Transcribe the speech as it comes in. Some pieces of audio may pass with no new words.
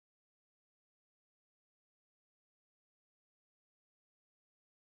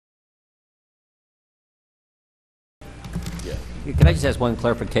Can I just ask one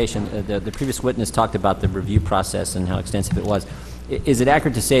clarification? The previous witness talked about the review process and how extensive it was. Is it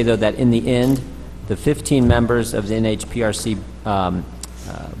accurate to say, though, that in the end, the 15 members of the NHPRC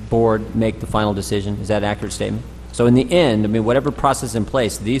board make the final decision? Is that an accurate statement? So in the end, I mean, whatever process is in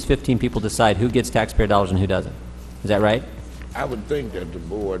place, these 15 people decide who gets taxpayer dollars and who doesn't. Is that right? I would think that the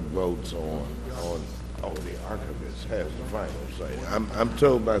board votes on the archivist has the final say. I'm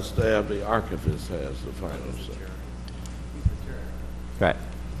told by staff the archivist has the final say. Right.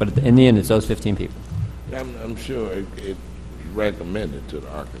 But in the end, it's those 15 people. I'm sure it's recommended to the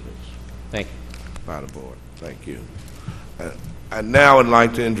archivist. Thank you. By the board. Thank you. I now would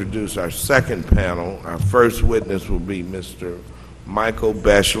like to introduce our second panel. Our first witness will be Mr. Michael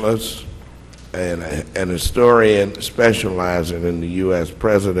Beschloss, an historian specializing in the U.S.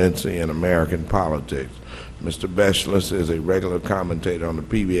 presidency and American politics. Mr. Beschloss is a regular commentator on the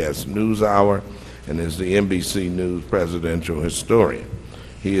PBS NewsHour and is the NBC News presidential historian.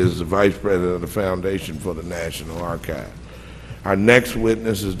 He is the vice president of the Foundation for the National Archives. Our next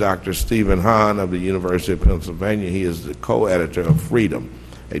witness is Dr. Stephen Hahn of the University of Pennsylvania. He is the co-editor of Freedom,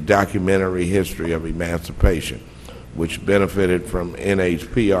 a documentary history of emancipation, which benefited from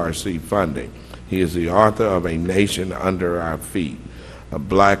NHPRC funding. He is the author of A Nation Under Our Feet, a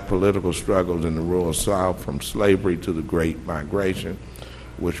black political struggles in the rural South from slavery to the Great Migration,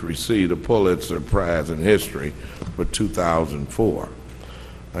 which received a Pulitzer Prize in History for 2004.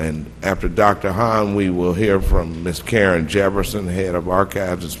 And after Dr. Hahn, we will hear from Ms. Karen Jefferson, head of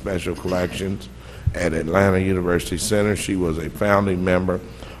Archives and Special Collections at Atlanta University Center. She was a founding member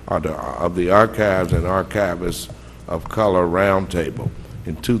of the Archives and Archivists of Color Roundtable.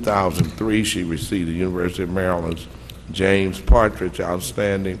 In 2003, she received the University of Maryland's James Partridge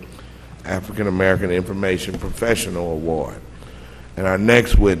Outstanding African American Information Professional Award. And our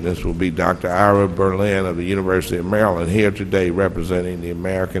next witness will be Dr. Ira Berlin of the University of Maryland, here today representing the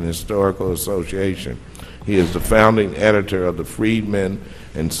American Historical Association. He is the founding editor of the Freedmen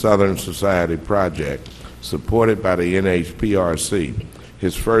and Southern Society Project, supported by the NHPRC.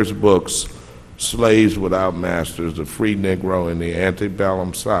 His first books, Slaves Without Masters, The Free Negro in the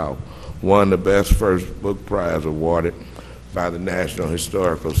Antebellum South, won the Best First Book Prize awarded by the National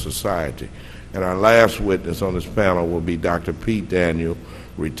Historical Society. And our last witness on this panel will be Dr. Pete Daniel,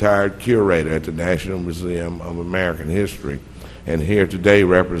 retired curator at the National Museum of American History, and here today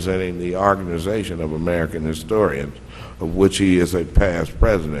representing the Organization of American Historians, of which he is a past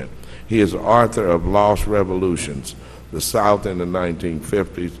president. He is author of Lost Revolutions, The South in the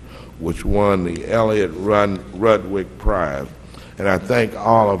 1950s, which won the Elliott Rudwick Prize. And I thank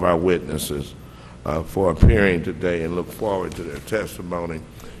all of our witnesses for appearing today and look forward to their testimony.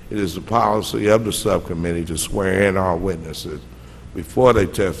 It is the policy of the subcommittee to swear in our witnesses before they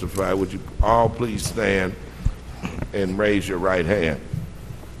testify. Would you all please stand and raise your right hand?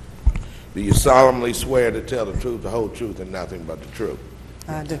 Do you solemnly swear to tell the truth, the whole truth, and nothing but the truth?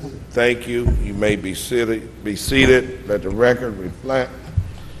 I do. Thank you. You may be seated. Let the record reflect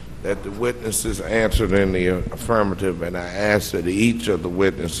that the witnesses answered in the affirmative, and I ask that each of the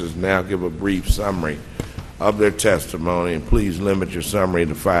witnesses now give a brief summary of their testimony, and please limit your summary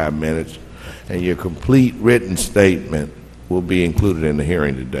to 5 minutes, and your complete written statement will be included in the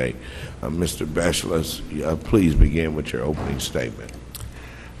hearing today. Mr. Beschloss, please begin with your opening statement.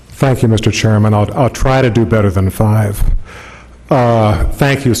 Thank you, Mr. Chairman. I'll try to do better than 5.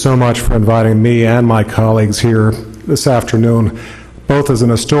 Thank you so much for inviting me and my colleagues here this afternoon, both as an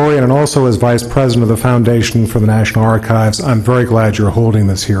historian and also as Vice President of the Foundation for the National Archives. I'm very glad you're holding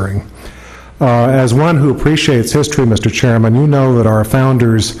this hearing. As one who appreciates history, Mr. Chairman, you know that our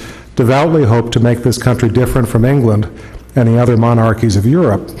founders devoutly hoped to make this country different from England and the other monarchies of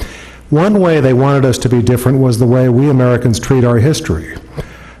Europe. One way they wanted us to be different was the way we Americans treat our history.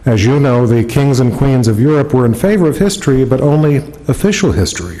 As you know, the kings and queens of Europe were in favor of history, but only official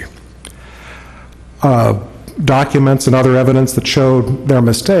history. Documents and other evidence that showed their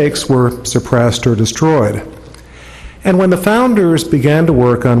mistakes were suppressed or destroyed. And when the founders began to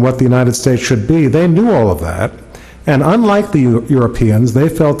work on what the United States should be, they knew all of that. And unlike the Europeans, they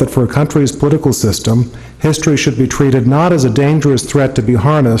felt that for a country's political system, history should be treated not as a dangerous threat to be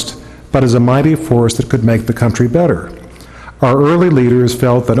harnessed, but as a mighty force that could make the country better. Our early leaders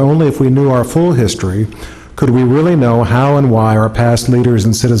felt that only if we knew our full history could we really know how and why our past leaders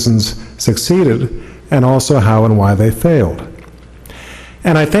and citizens succeeded, and also how and why they failed.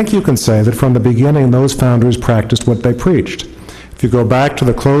 And I think you can say that from the beginning those founders practiced what they preached. If you go back to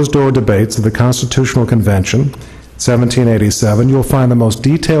the closed-door debates of the Constitutional Convention, 1787, you'll find the most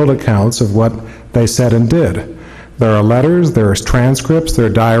detailed accounts of what they said and did. There are letters, there are transcripts, there are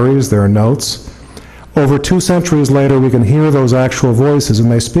diaries, there are notes. Over 2 centuries later, we can hear those actual voices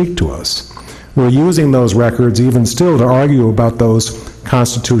and they speak to us. We're using those records even still to argue about those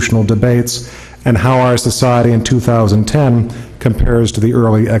constitutional debates and how our society in 2010 compares to the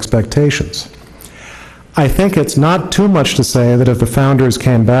early expectations. I think it's not too much to say that if the founders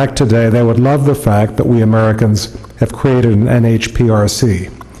came back today, they would love the fact that we Americans have created an NHPRC.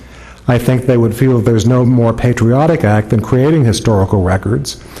 I think they would feel that there's no more patriotic act than creating historical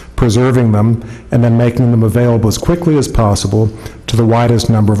records, preserving them, and then making them available as quickly as possible to the widest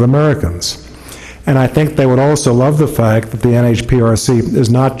number of Americans. And I think they would also love the fact that the NHPRC is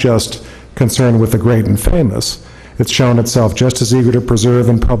not just concerned with the great and famous. It's shown itself just as eager to preserve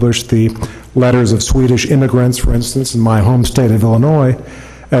and publish the letters of Swedish immigrants, for instance, in my home state of Illinois,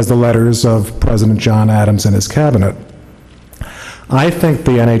 as the letters of President John Adams and his cabinet. I think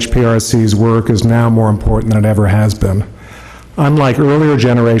the NHPRC's work is now more important than it ever has been. Unlike earlier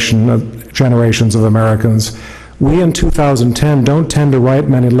generations of Americans, we in 2010 don't tend to write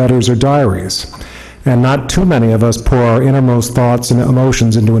many letters or diaries, and not too many of us pour our innermost thoughts and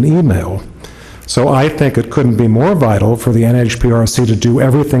emotions into an email. So I think it couldn't be more vital for the NHPRC to do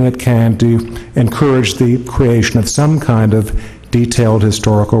everything it can to encourage the creation of some kind of detailed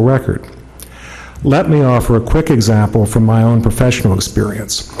historical record. Let me offer a quick example from my own professional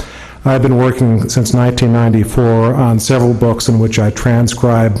experience. I've been working since 1994 on several books in which I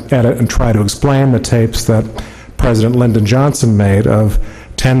transcribe, edit, and try to explain the tapes that President Lyndon Johnson made of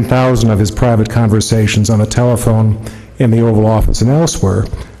 10,000 of his private conversations on the telephone in the Oval Office and elsewhere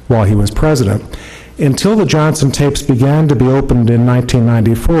while he was president. Until the Johnson tapes began to be opened in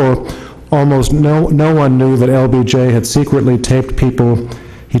 1994, almost no one knew that LBJ had secretly taped people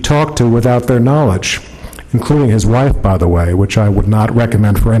he talked to without their knowledge, including his wife, by the way, which I would not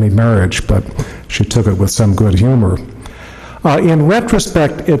recommend for any marriage, but she took it with some good humor. In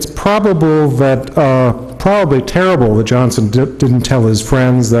retrospect, it's probably terrible that Johnson didn't tell his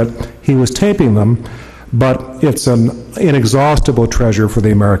friends that he was taping them, but it's an inexhaustible treasure for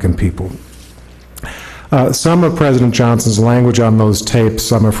the American people. Some of President Johnson's language on those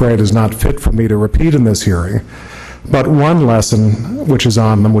tapes, I'm afraid, is not fit for me to repeat in this hearing. But one lesson which is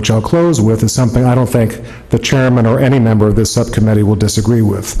on them, which I'll close with, is something I don't think the chairman or any member of this subcommittee will disagree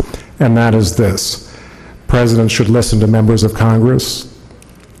with, and that is this. Presidents should listen to members of Congress.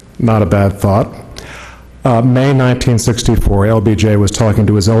 Not a bad thought. May 1964, LBJ was talking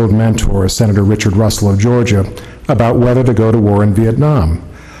to his old mentor, Senator Richard Russell of Georgia, about whether to go to war in Vietnam.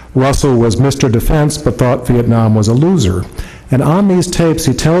 Russell was Mr. Defense, but thought Vietnam was a loser. And on these tapes,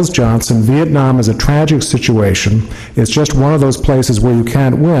 he tells Johnson, Vietnam is a tragic situation. It's just one of those places where you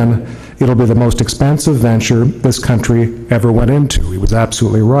can't win. It'll be the most expensive venture this country ever went into. He was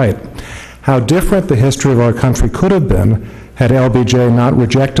absolutely right. How different the history of our country could have been had LBJ not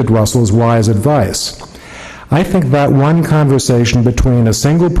rejected Russell's wise advice. I think that one conversation between a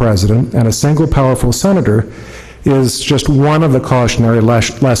single president and a single powerful senator is just one of the cautionary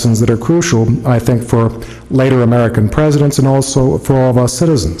lessons that are crucial, I think, for later American presidents and also for all of us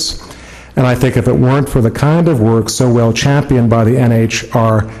citizens. And I think if it weren't for the kind of work so well championed by the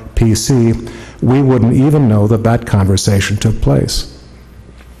NHRPC, we wouldn't even know that that conversation took place.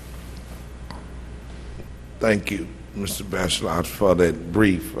 Thank you, Mr. Beschloss, for that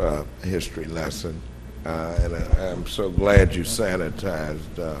brief history lesson. And I'm so glad you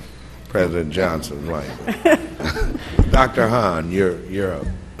sanitized President Johnson's language. Dr. Hahn, you're up.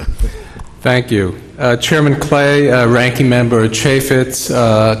 Thank you. Chairman Clay, Ranking Member Chaffetz,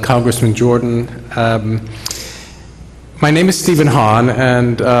 Congressman Jordan. My name is Stephen Hahn,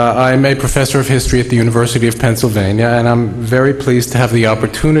 and I'm a professor of history at the University of Pennsylvania, and I'm very pleased to have the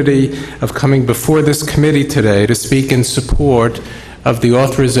opportunity of coming before this committee today to speak in support of the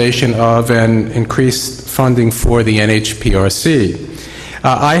authorization of and increased funding for the NHPRC.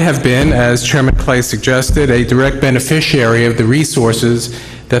 I have been, as Chairman Clay suggested, a direct beneficiary of the resources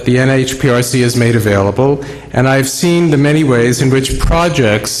that the NHPRC has made available, and I've seen the many ways in which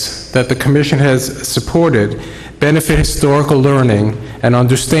projects that the Commission has supported benefit historical learning and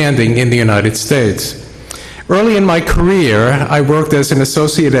understanding in the United States. Early in my career, I worked as an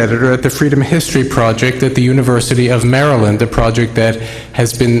associate editor at the Freedom History Project at the University of Maryland, a project that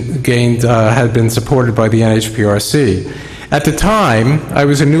has been had been supported by the NHPRC. At the time, I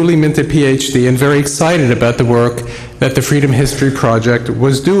was a newly minted PhD and very excited about the work that the Freedom History Project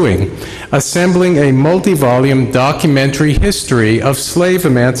was doing, assembling a multi-volume documentary history of slave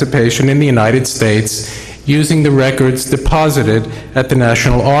emancipation in the United States using the records deposited at the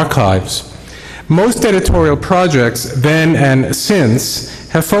National Archives. Most editorial projects then and since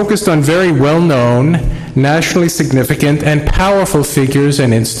have focused on very well-known, nationally significant, and powerful figures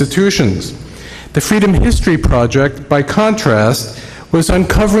and institutions. The Freedom History Project, by contrast, was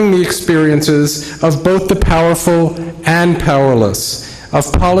uncovering the experiences of both the powerful and powerless, of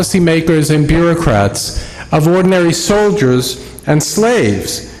policymakers and bureaucrats, of ordinary soldiers and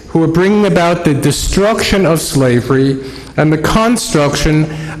slaves who were bringing about the destruction of slavery and the construction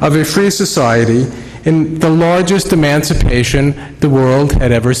of a free society in the largest emancipation the world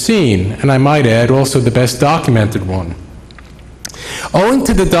had ever seen, and I might add, also the best documented one. Owing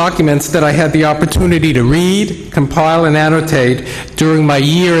to the documents that I had the opportunity to read, compile, and annotate during my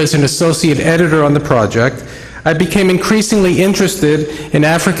year as an associate editor on the project, I became increasingly interested in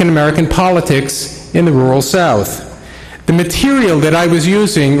African American politics in the rural South. The material that I was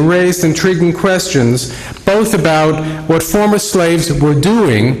using raised intriguing questions, both about what former slaves were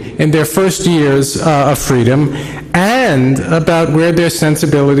doing in their first years of freedom and about where their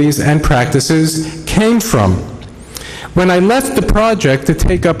sensibilities and practices came from. When I left the project to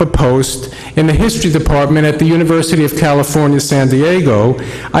take up a post in the history department at the University of California, San Diego,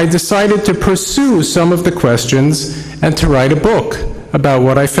 I decided to pursue some of the questions and to write a book about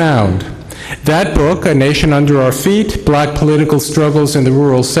what I found. That book, A Nation Under Our Feet, Black Political Struggles in the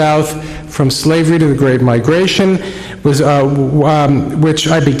Rural South, From Slavery to the Great Migration, was, which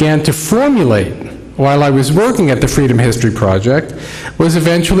I began to formulate while I was working at the Freedom History Project, was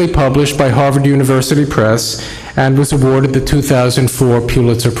eventually published by Harvard University Press and was awarded the 2004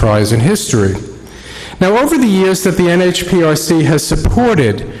 Pulitzer Prize in History. Now, over the years that the NHPRC has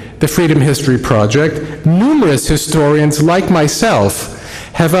supported the Freedom History Project, numerous historians like myself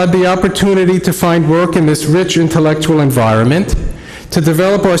have had the opportunity to find work in this rich intellectual environment, to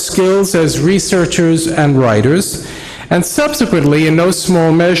develop our skills as researchers and writers, and subsequently, in no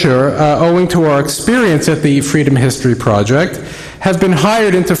small measure, owing to our experience at the Freedom History Project, have been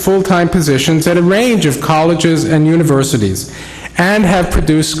hired into full-time positions at a range of colleges and universities, and have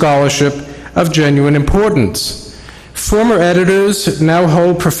produced scholarship of genuine importance. Former editors now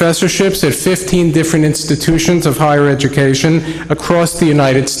hold professorships at 15 different institutions of higher education across the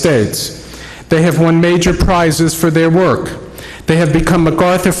United States. They have won major prizes for their work. They have become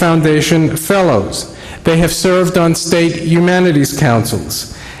MacArthur Foundation Fellows. They have served on state humanities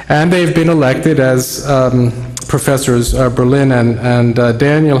councils, and they've been elected, as Professors Berlin and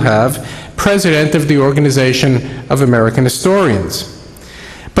Daniel have, president of the Organization of American Historians.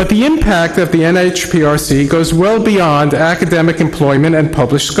 But the impact of the NHPRC goes well beyond academic employment and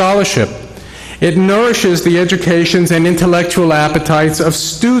published scholarship. It nourishes the educations and intellectual appetites of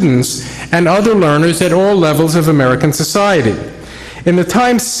students and other learners at all levels of American society. In the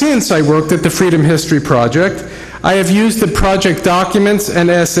time since I worked at the Freedom History Project, I have used the project documents and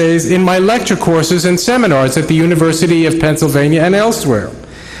essays in my lecture courses and seminars at the University of Pennsylvania and elsewhere.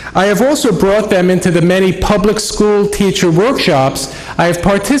 I have also brought them into the many public school teacher workshops I have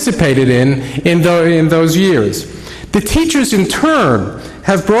participated in those years. The teachers, in turn,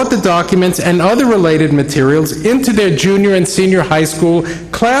 have brought the documents and other related materials into their junior and senior high school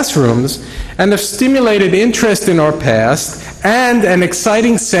classrooms and have stimulated interest in our past and an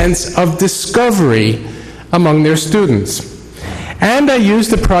exciting sense of discovery among their students. And I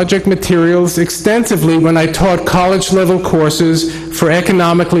used the project materials extensively when I taught college-level courses for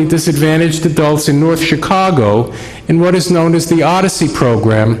economically disadvantaged adults in North Chicago in what is known as the Odyssey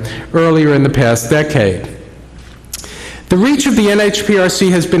program earlier in the past decade. The reach of the NHPRC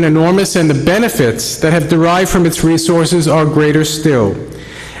has been enormous, and the benefits that have derived from its resources are greater still.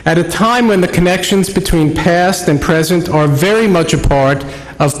 At a time when the connections between past and present are very much a part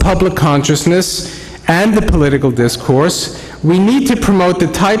of public consciousness and the political discourse, we need to promote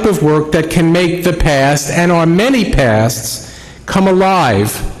the type of work that can make the past, and our many pasts, come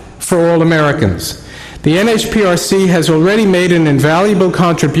alive for all Americans. The NHPRC has already made an invaluable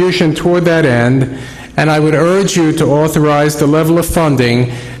contribution toward that end, and I would urge you to authorize the level of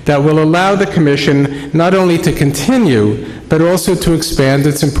funding that will allow the Commission not only to continue, but also to expand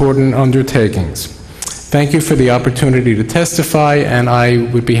its important undertakings. Thank you for the opportunity to testify, and I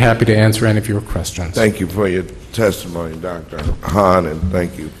would be happy to answer any of your questions. Thank you for your testimony, Dr. Hahn, and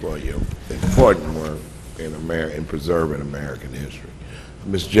thank you for your important work in preserving American history.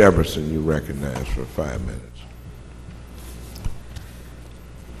 Ms. Jefferson, you recognize for 5 minutes.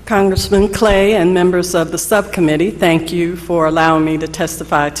 Congressman Clay and members of the subcommittee, thank you for allowing me to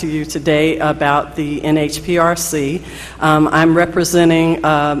testify to you today about the NHPRC. I'm representing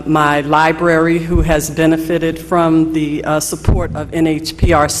my library, who has benefited from the support of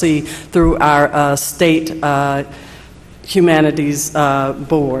NHPRC through our state humanities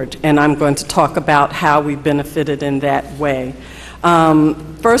board, and I'm going to talk about how we benefited in that way.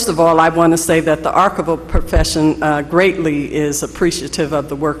 First of all, I want to say that the archival profession greatly is appreciative of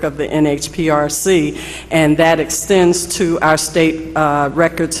the work of the NHPRC, and that extends to our state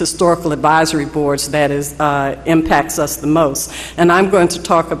records historical advisory boards that impacts us the most. And I'm going to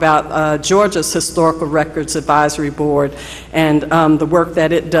talk about Georgia's Historical Records Advisory Board and the work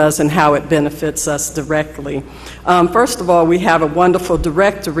that it does and how it benefits us directly. First of all, we have a wonderful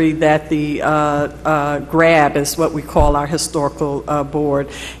directory that the GRAB is what we call our historical board.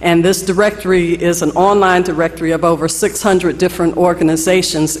 And this directory is an online directory of over 600 different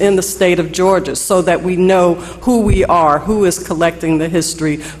organizations in the state of Georgia, so that we know who we are, who is collecting the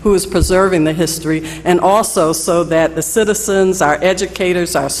history, who is preserving the history, and also so that the citizens, our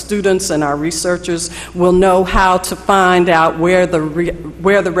educators, our students, and our researchers will know how to find out where the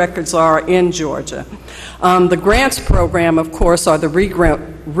records are in Georgia. The grants program, of course, or the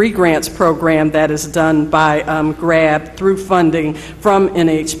re-grants program that is done by GRAB through funding from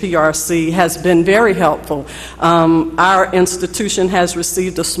NHPRC has been very helpful. Our institution has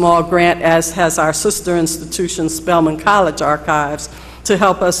received a small grant, as has our sister institution, Spelman College Archives, to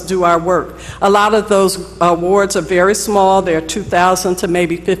help us do our work. A lot of those awards are very small. They're $2,000 to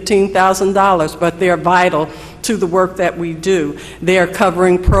maybe $15,000, but they're vital to the work that we do. They are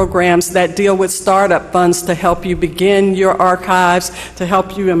covering programs that deal with startup funds to help you begin your archives, to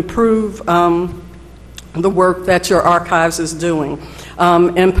help you improve the work that your archives is doing.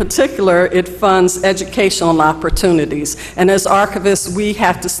 In particular, it funds educational opportunities. And as archivists, we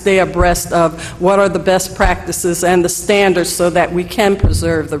have to stay abreast of what are the best practices and the standards so that we can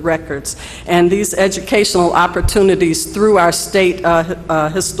preserve the records. And these educational opportunities through our state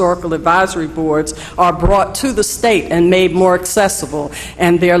historical advisory boards are brought to the state and made more accessible.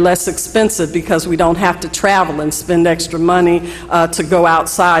 And they're less expensive because we don't have to travel and spend extra money to go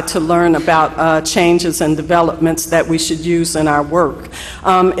outside to learn about changes and developments that we should use in our work.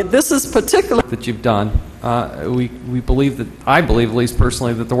 This is particular that you've done. We believe that, I believe at least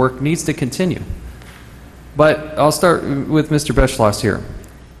personally, that the work needs to continue. But I'll start with Mr. Beschloss here.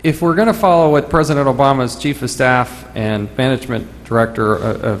 If we're going to follow what President Obama's Chief of Staff and Management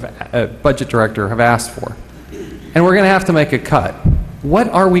Director, Budget Director have asked for, and we're going to have to make a cut, what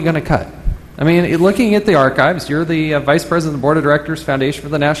are we going to cut? I mean, looking at the archives, you're the Vice President of the Board of Directors, Foundation for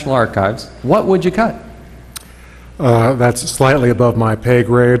the National Archives. What would you cut? That's slightly above my pay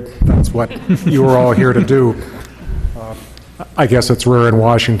grade. That's what you were all here to do. I guess it's rare in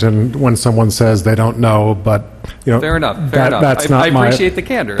Washington when someone says they don't know, but you know. Fair enough. Fair enough. That's I appreciate the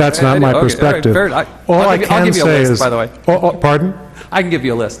candor. That's not my perspective. All right, All I can I'll give you say a list, is, by the way. Pardon? I can give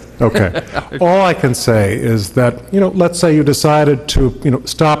you a list. Okay. All I can say is that, let's say you decided to,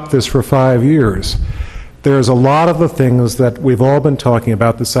 stop this for 5 years. There's a lot of the things that we've all been talking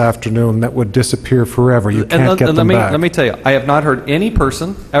about this afternoon that would disappear forever. You can't get them back. Let me tell you, I have not heard any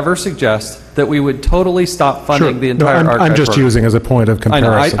person ever suggest that we would totally stop funding the entire archive I'm just program. using as a point of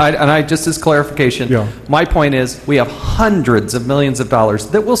comparison. I just as clarification, my point is we have hundreds of millions of dollars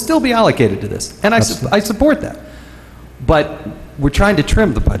that will still be allocated to this, and I support that. But we're trying to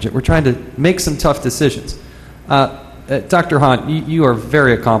trim the budget. We're trying to make some tough decisions. Dr. Hahn, you are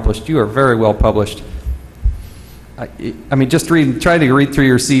very accomplished. You are very well published. I mean, just trying to read through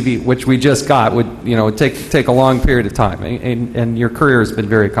your CV, which we just got, would take a long period of time, and your career has been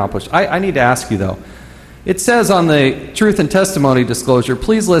very accomplished. I need to ask you, though. It says on the Truth and Testimony disclosure,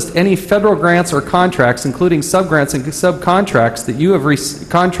 please list any federal grants or contracts, including subgrants and subcontracts that you have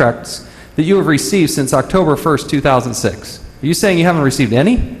received since October 1st, 2006. Are you saying you haven't received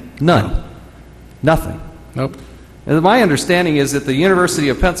any? None. Nothing. Nope. And my understanding is that the University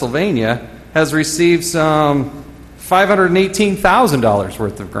of Pennsylvania has received some $518,000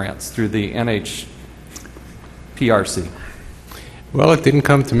 worth of grants through the NHPRC. Well, it didn't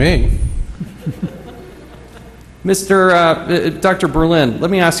come to me. Dr. Berlin, let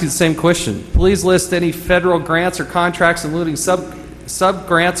me ask you the same question. Please list any federal grants or contracts, including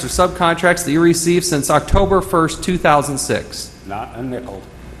sub-grants or subcontracts that you received since October 1st, 2006. Not a nickel.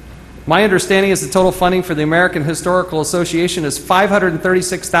 My understanding is the total funding for the American Historical Association is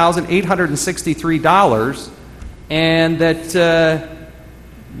 $536,863, and that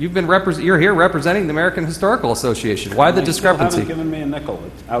you're here representing the American Historical Association. Why the discrepancy? You haven't given me a nickel.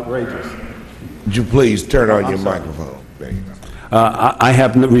 It's outrageous. Would you please turn on your microphone? There you go. I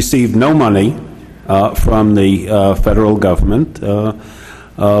have received no money from the federal government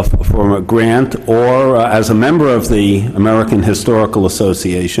for a grant, or as a member of the American Historical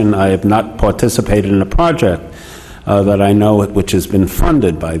Association, I have not participated in a project that I know which has been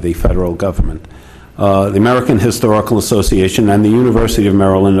funded by the federal government. the American Historical Association and the University of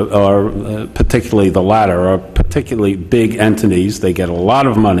Maryland are, particularly the latter, are particularly big entities. They get a lot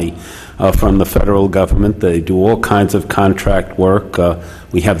of money from the federal government. They do all kinds of contract work.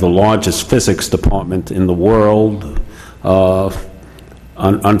 We have the largest physics department in the world.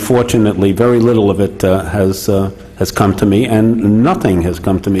 Unfortunately, very little of it has come to me, and nothing has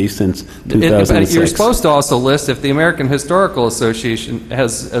come to me since 2006. You're supposed to also list if the American Historical Association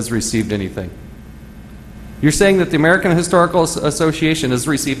has received anything. You're saying that the American Historical Association has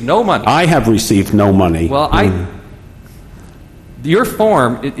received no money. I have received no money. Well, your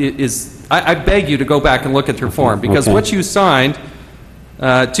form is, I beg you to go back and look at your form, because what you signed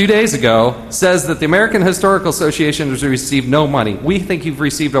 2 days ago says that the American Historical Association has received no money. We think you've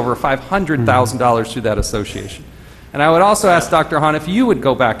received over $500,000 through that association. And I would also ask Dr. Hahn if you would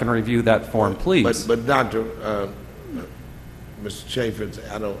go back and review that form, please. But Dr. Mr. Chaffetz,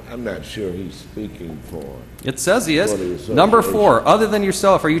 I'm not sure he's speaking for. It says he is. Number 4, other than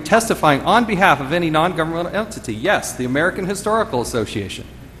yourself, are you testifying on behalf of any non-governmental entity? Yes, the American Historical Association.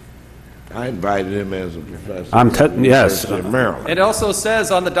 I invited him as a professor. Yes. In Maryland. It also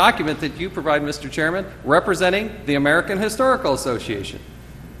says on the document that you provide, Mr. Chairman, representing the American Historical Association.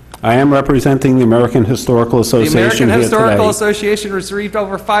 I am representing the American Historical Association here today. The American Historical Association received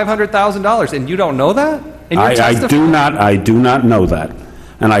over $500,000, and you don't know that? And I do not know that.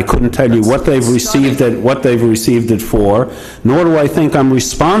 And I couldn't tell you what they've received it for, nor do I think I'm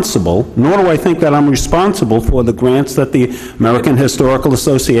responsible, for the grants that the American Historical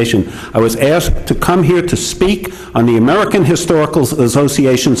Association. I was asked to come here to speak on the American Historical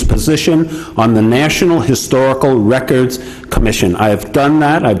Association's position on the National Historical Records Commission. I have done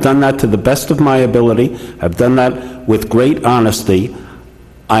that. I've done that to the best of my ability. I've done that with great honesty.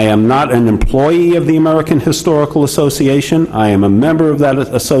 I am not an employee of the American Historical Association. I am a member of that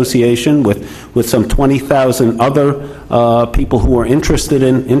association with some 20,000 other people who are interested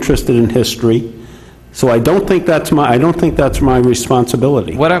in history. So I don't think that's my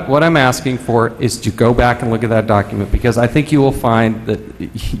responsibility. What I'm asking for is to go back and look at that document, because I think you will find that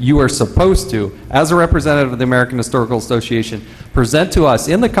you are supposed to, as a representative of the American Historical Association, present to us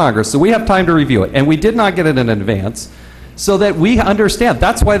in the Congress so we have time to review it. And we did not get it in advance, so that we understand.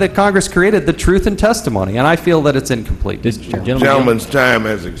 That's why the Congress created the Truth and Testimony, and I feel that it's incomplete. Gentleman's time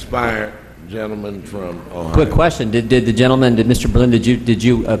has expired. Gentleman from Ohio. Quick question: Did Mr. Berlin, did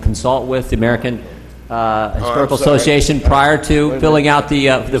you consult with the American Historical Association prior to filling out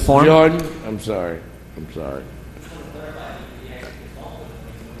the form? Jordan, I'm sorry.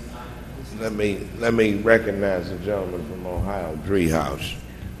 Let me recognize the gentleman from Ohio, Driehaus.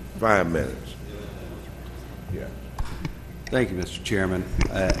 5 minutes. Yeah. Thank you, Mr. Chairman.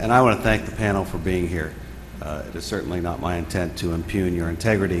 And I want to thank the panel for being here. It is certainly not my intent to impugn your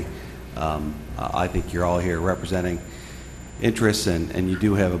integrity. I think you're all here representing interests, and you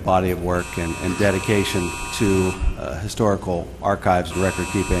do have a body of work and dedication to historical archives and record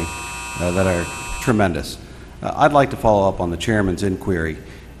keeping that are tremendous. I'd like to follow up on the chairman's inquiry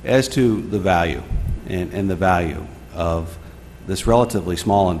as to the value and the value of this relatively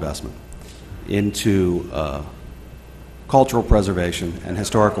small investment into cultural preservation and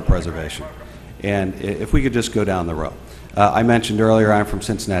historical preservation. And if we could just go down the row. I mentioned earlier I'm from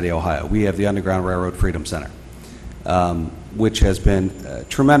Cincinnati, Ohio. We have the Underground Railroad Freedom Center, which has been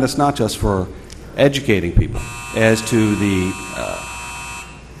tremendous, not just for educating people as to the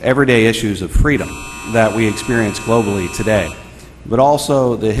everyday issues of freedom that we experience globally today, but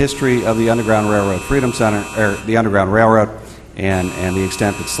also the history of the Underground Railroad Freedom Center, or the Underground Railroad, and the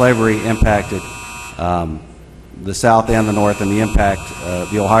extent that slavery impacted the South and the North, and the impact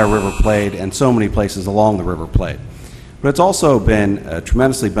the Ohio River played, and so many places along the river played. But it's also been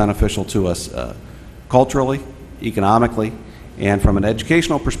tremendously beneficial to us culturally, economically, and from an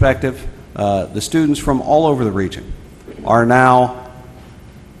educational perspective. The students from all over the region are now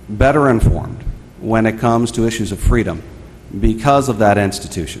better informed when it comes to issues of freedom because of that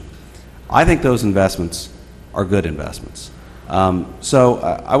institution. I think those investments are good investments. So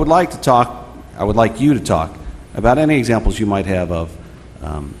I would like you to talk about any examples you might have of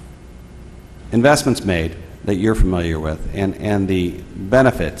investments made that you're familiar with, and the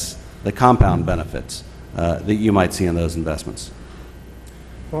benefits, the compound benefits that you might see in those investments.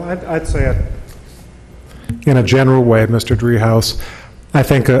 Well, I'd say it in a general way, Mr. Driehaus. I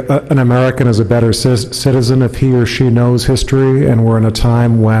think an American is a better citizen if he or she knows history, and we're in a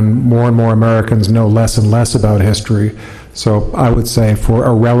time when more and more Americans know less and less about history. So I would say for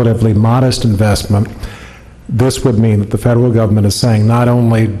a relatively modest investment, this would mean that the federal government is saying not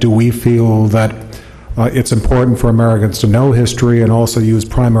only do we feel that It's important for Americans to know history and also use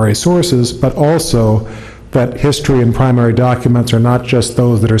primary sources, but also that history and primary documents are not just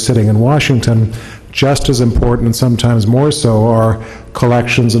those that are sitting in Washington. Just as important, and sometimes more so, are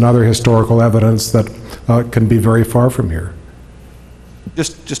collections and other historical evidence that can be very far from here.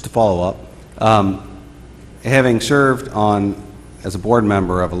 Just to follow up, having served as a board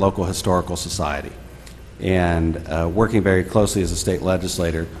member of a local historical society and working very closely as a state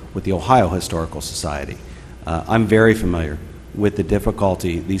legislator with the Ohio Historical Society, I'm very familiar with the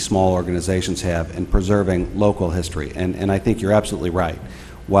difficulty these small organizations have in preserving local history. And I think you're absolutely right.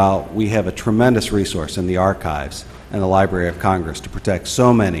 While we have a tremendous resource in the archives and the Library of Congress to protect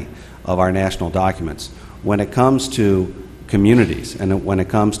so many of our national documents, when it comes to communities and when it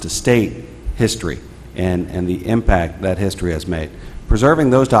comes to state history and the impact that history has made, preserving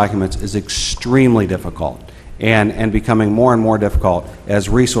those documents is extremely difficult and becoming more and more difficult as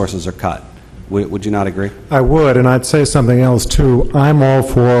resources are cut. Would you not agree? I would, and I'd say something else too. I'm all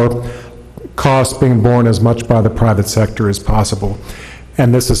for costs being borne as much by the private sector as possible.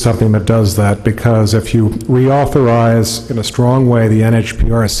 And this is something that does that, because if you reauthorize in a strong way the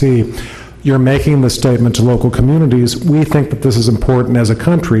NHPRC, you're making the statement to local communities, we think that this is important as a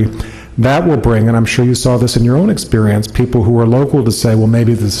country. That will bring, and I'm sure you saw this in your own experience, people who are local to say, well,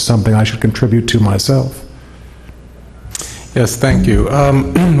 maybe this is something I should contribute to myself. Yes, thank you.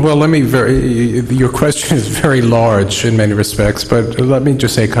 Well, your question is very large in many respects, but let me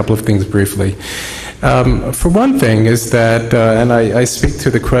just say a couple of things briefly. For one thing is that, and I speak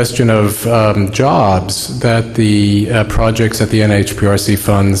to the question of jobs that the projects at the NHPRC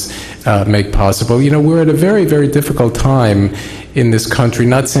funds make possible. You know, we're at a very, very difficult time in this country,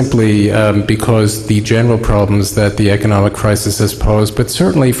 not simply because the general problems that the economic crisis has posed, but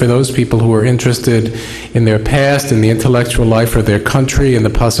certainly for those people who are interested in their past, in the intellectual life of their country, and the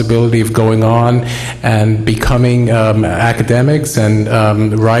possibility of going on and becoming academics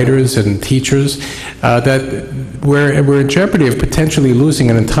and writers and teachers, that we're in jeopardy of potentially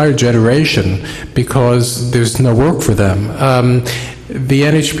losing an entire generation because there's no work for them. The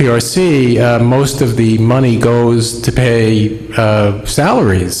NHPRC, most of the money goes to pay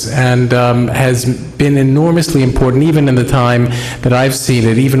salaries, and has been enormously important, even in the time that I've seen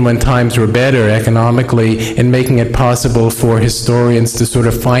it, even when times were better economically, in making it possible for historians to sort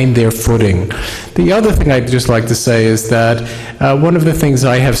of find their footing. The other thing I'd just like to say is that one of the things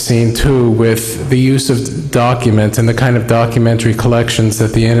I have seen, too, with the use of documents and the kind of documentary collections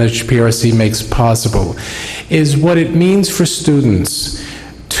that the NHPRC makes possible is what it means for students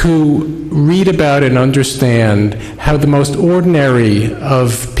to read about and understand how the most ordinary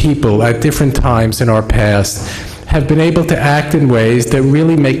of people at different times in our past have been able to act in ways that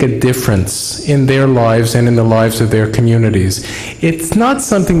really make a difference in their lives and in the lives of their communities. It's not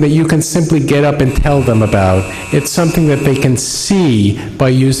something that you can simply get up and tell them about. It's something that they can see by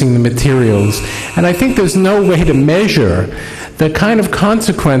using the materials. And I think there's no way to measure the kind of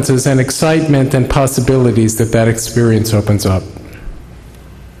consequences and excitement and possibilities that that experience opens up.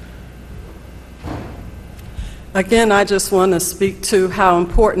 Again, I just want to speak to how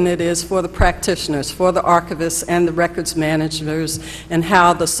important it is for the practitioners, for the archivists and the records managers, and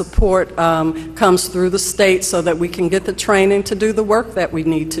how the support comes through the state so that we can get the training to do the work that we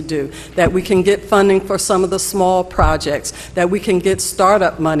need to do, that we can get funding for some of the small projects, that we can get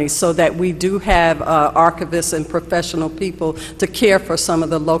startup money so that we do have archivists and professional people to care for some of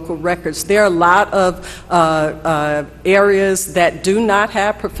the local records. There are a lot of areas that do not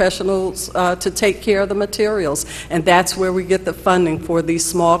have professionals to take care of the materials. And that's where we get the funding for these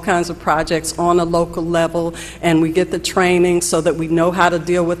small kinds of projects on a local level, and we get the training so that we know how to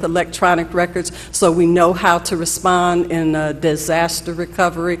deal with electronic records, so we know how to respond in disaster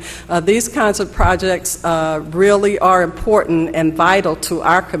recovery. These kinds of projects really are important and vital to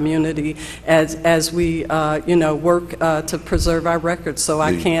our community as we work to preserve our records. So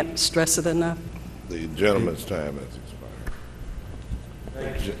I can't stress it enough. The gentleman's time has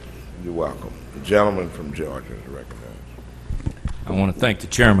expired. You're welcome. The gentleman from Georgia is recognized. I want to thank the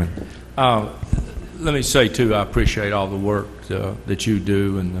chairman. Let me say, too, I appreciate all the work that you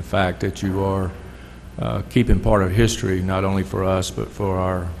do and the fact that you are keeping part of history, not only for us, but for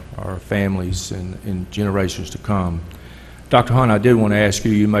our families and generations to come. Dr. Hunt, I did want to ask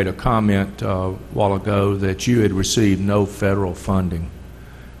you, you made a comment a while ago that you had received no federal funding.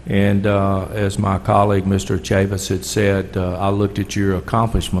 And as my colleague, Mr. Chavis, had said, I looked at your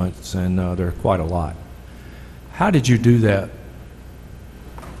accomplishments, and there are quite a lot. How did you do that?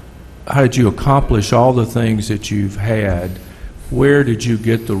 How did you accomplish all the things that you've had? Where did you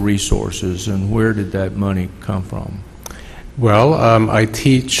get the resources, and where did that money come from? Well, I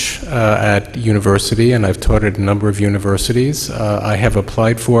teach at university, and I've taught at a number of universities. I have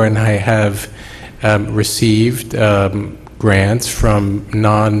applied for and I have received grants from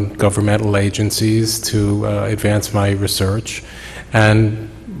non-governmental agencies to advance my research, and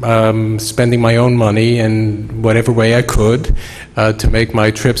spending my own money in whatever way I could to make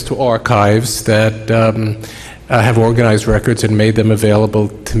my trips to archives that have organized records and made them available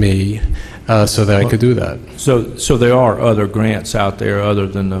to me so that I could do that. So there are other grants out there other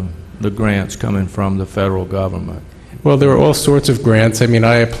than the grants coming from the federal government? Well, there are all sorts of grants. I mean,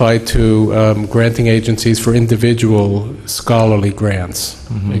 I applied to granting agencies for individual scholarly grants.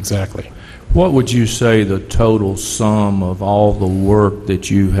 Mm-hmm. Exactly. What would you say the total sum of all the work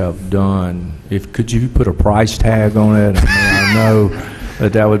that you have done? Could you put a price tag on it? I mean, I know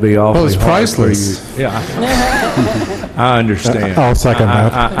that would be awfully it's hard priceless. for you. Yeah, I understand. I'll second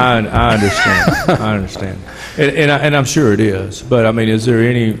that. I understand. I understand. And I'm sure it is. But I mean, is there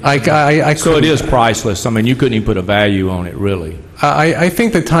any? So it is priceless. I mean, you couldn't even put a value on it, really. I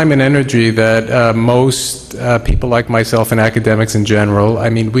think the time and energy that most people like myself and academics in general, I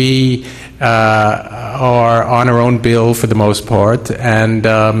mean, we are on our own bill for the most part, and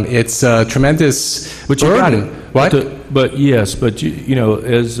it's a tremendous But you got it. What? But yes, but you know,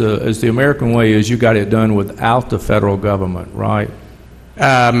 as the American way is, you got it done without the federal government, right?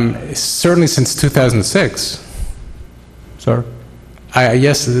 Certainly since 2006. Sir?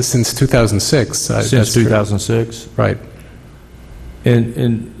 Yes, since 2006. Since 2006? Right.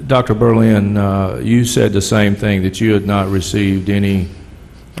 And Dr. Berlin, you said the same thing, that you had not received any...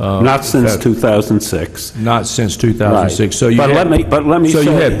 not since 2006. Not since 2006. Right. So you let me so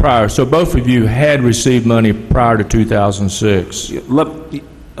say, you had prior. So both of you had received money prior to 2006.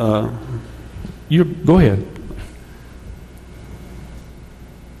 Go ahead.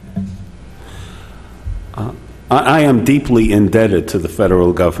 I am deeply indebted to the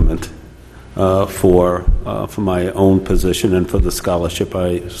federal government for my own position and for the scholarship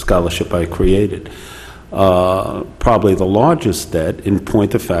I created. Probably the largest debt, in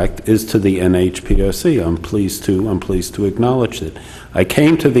point of fact, is to the NHPRC. I'm pleased to acknowledge it. I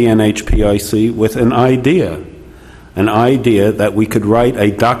came to the NHPRC with an idea that we could write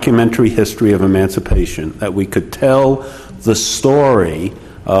a documentary history of emancipation, that we could tell the story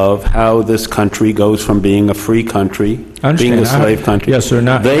of how this country goes from being a free country, being a slave country. Yes, sir.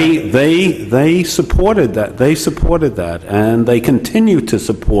 They supported that. They supported that, and they continue to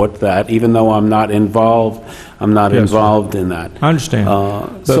support that, even though I'm not involved. I'm not involved in that. I understand.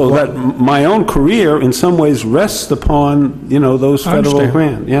 That my own career, in some ways, rests upon those federal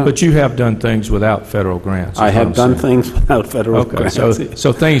grants. Yeah. But you have done things without federal grants. I have done things without federal grants.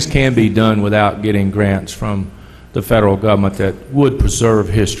 So things can be done without getting grants from the federal government that would preserve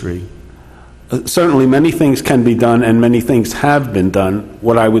history. Certainly, many things can be done, and many things have been done.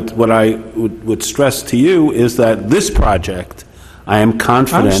 What I would stress to you is that this project, I am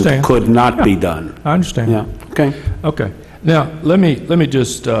confident, could not be done. I understand. Yeah. Okay. Okay. Now, let me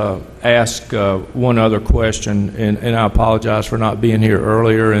just ask one other question, and I apologize for not being here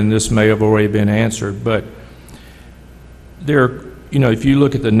earlier, and this may have already been answered, but if you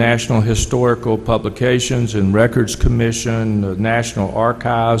look at the National Historical Publications and Records Commission, the National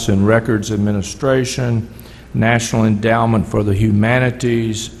Archives and Records Administration, National Endowment for the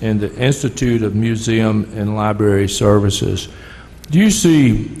Humanities, and the Institute of Museum and Library Services, do you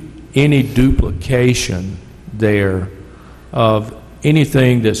see any duplication there of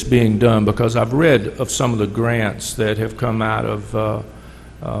anything that's being done? Because I've read of some of the grants that have come out of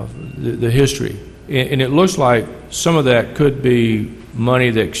the history. And it looks like some of that could be money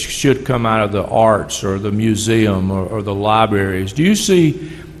that should come out of the arts or the museum or the libraries. Do you see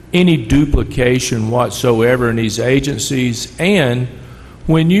any duplication whatsoever in these agencies? And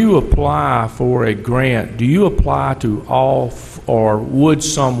when you apply for a grant, do you apply to all, or would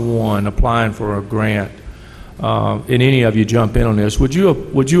someone applying for a grant, and any of you jump in on this, would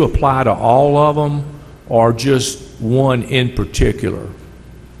you apply to all of them or just one in particular?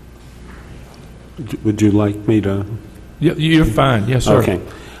 Would you like me to? You're fine. Yes, sir. Okay.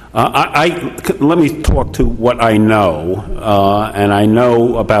 Let me talk to what I know, and I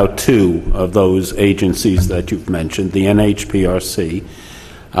know about two of those agencies that you've mentioned, the NHPRC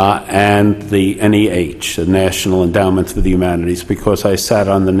and the NEH, the National Endowment for the Humanities, because I sat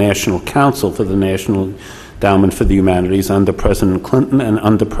on the National Council for the National Endowment for the Humanities under President Clinton and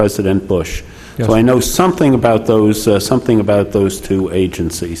under President Bush. Yes. So I know something about those two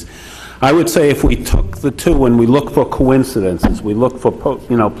agencies. I would say if we took the two and we look for coincidences, we look for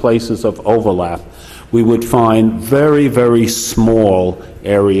places of overlap, we would find very, very small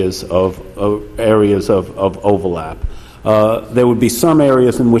areas of overlap. There would be some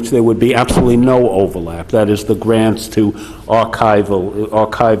areas in which there would be absolutely no overlap. That is, the grants to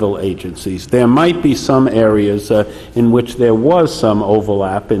archival agencies. There might be some areas in which there was some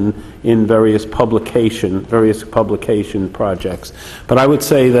overlap in various publication projects. But I would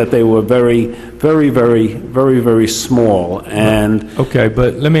say that they were very, very, very, very, very small. And okay,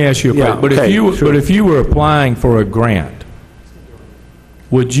 but let me ask you a question. But if you were applying for a grant,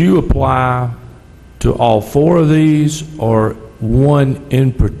 would you apply to all 4 of these or one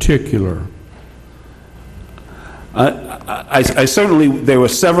in particular? I certainly, there were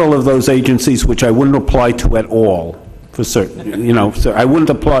several of those agencies which I wouldn't apply to at all, for certain, so I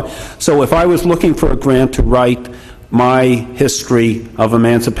wouldn't apply. So if I was looking for a grant to write my history of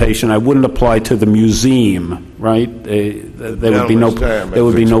emancipation, I wouldn't apply to the museum, right? There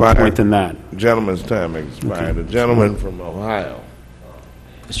would be no point in that. Gentleman's time expired. The gentleman from Ohio.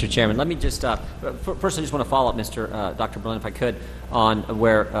 Mr. Chairman, let me just first I just want to follow up, Dr. Berlin, if I could, on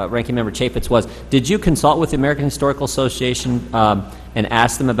where Ranking Member Chaffetz was. Did you consult with the American Historical Association and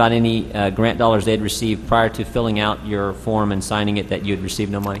ask them about any grant dollars they had received prior to filling out your form and signing it that you had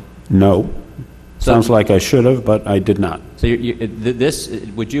received no money? No. Sounds like I should have, but I did not. So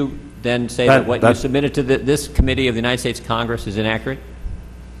would you then say that what you submitted to this committee of the United States Congress is inaccurate?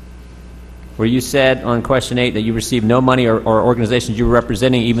 Where you said on question 8 that you received no money or organizations you were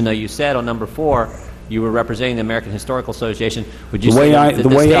representing, even though you said on number 4 you were representing the American Historical Association, would you say that the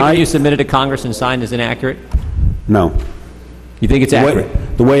statement you submitted to Congress and signed is inaccurate? No. You think it's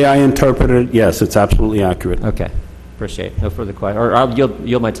accurate? The way I interpreted it, yes, it's absolutely accurate. Okay. Appreciate it. No further questions. Or I'll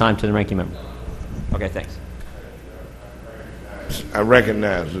yield my time to the ranking member. Okay, thanks. I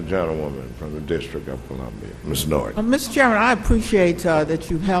recognize the gentlewoman from the District of Columbia, Ms. Norton. Mr. Chairman, I appreciate that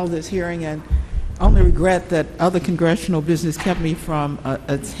you held this hearing, and only regret that other congressional business kept me from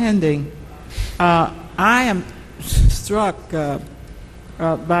attending. I am struck by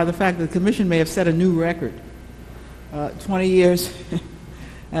the fact that the Commission may have set a new record. 20 years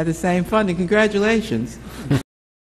at the same funding. Congratulations.